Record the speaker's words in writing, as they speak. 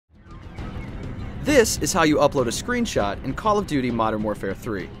This is how you upload a screenshot in Call of Duty Modern Warfare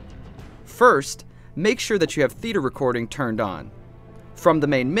 3. First, make sure that you have theater recording turned on. From the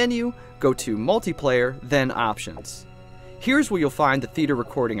main menu, go to Multiplayer, then Options. Here's where you'll find the theater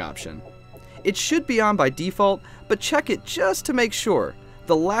recording option. It should be on by default, but check it just to make sure.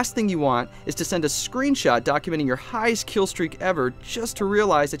 The last thing you want is to send a screenshot documenting your highest kill streak ever just to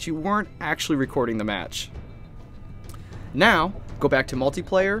realize that you weren't actually recording the match. Now, go back to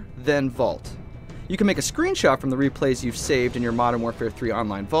Multiplayer, then Vault. You can make a screenshot from the replays you've saved in your Modern Warfare 3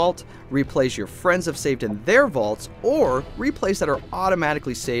 online vault, replays your friends have saved in their vaults, or replays that are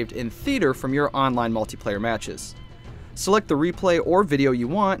automatically saved in theater from your online multiplayer matches. Select the replay or video you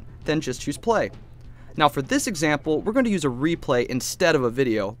want, then just choose play. Now for this example, we're going to use a replay instead of a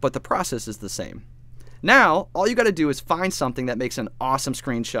video, but the process is the same. Now, all you got to do is find something that makes an awesome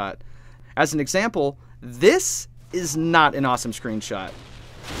screenshot. As an example, this is not an awesome screenshot.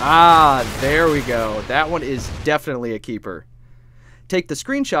 Ah, there we go. That one is definitely a keeper. Take the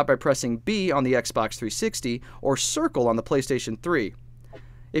screenshot by pressing B on the Xbox 360 or circle on the PlayStation 3.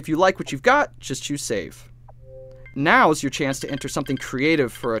 If you like what you've got, just choose save. Now is your chance to enter something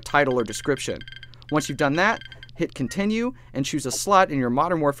creative for a title or description. Once you've done that, hit continue and choose a slot in your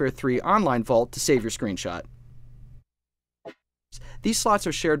Modern Warfare 3 online vault to save your screenshot. These slots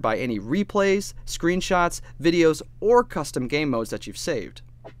are shared by any replays, screenshots, videos, or custom game modes that you've saved.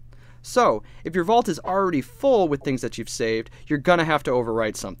 So, if your vault is already full with things that you've saved, you're gonna have to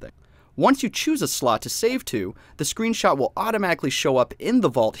overwrite something. Once you choose a slot to save to, the screenshot will automatically show up in the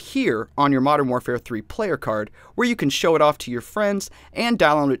vault here on your Modern Warfare 3 player card, where you can show it off to your friends and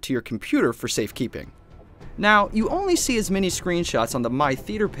download it to your computer for safekeeping. Now, you only see as many screenshots on the My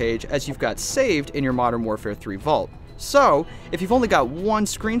Theater page as you've got saved in your Modern Warfare 3 vault. So, if you've only got one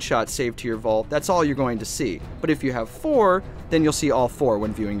screenshot saved to your vault, that's all you're going to see. But if you have 4, then you'll see all 4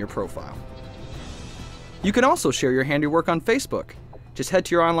 when viewing your profile. You can also share your handiwork on Facebook. Just head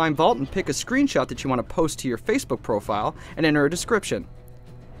to your online vault and pick a screenshot that you want to post to your Facebook profile and enter a description.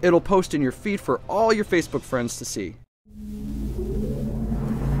 It'll post in your feed for all your Facebook friends to see.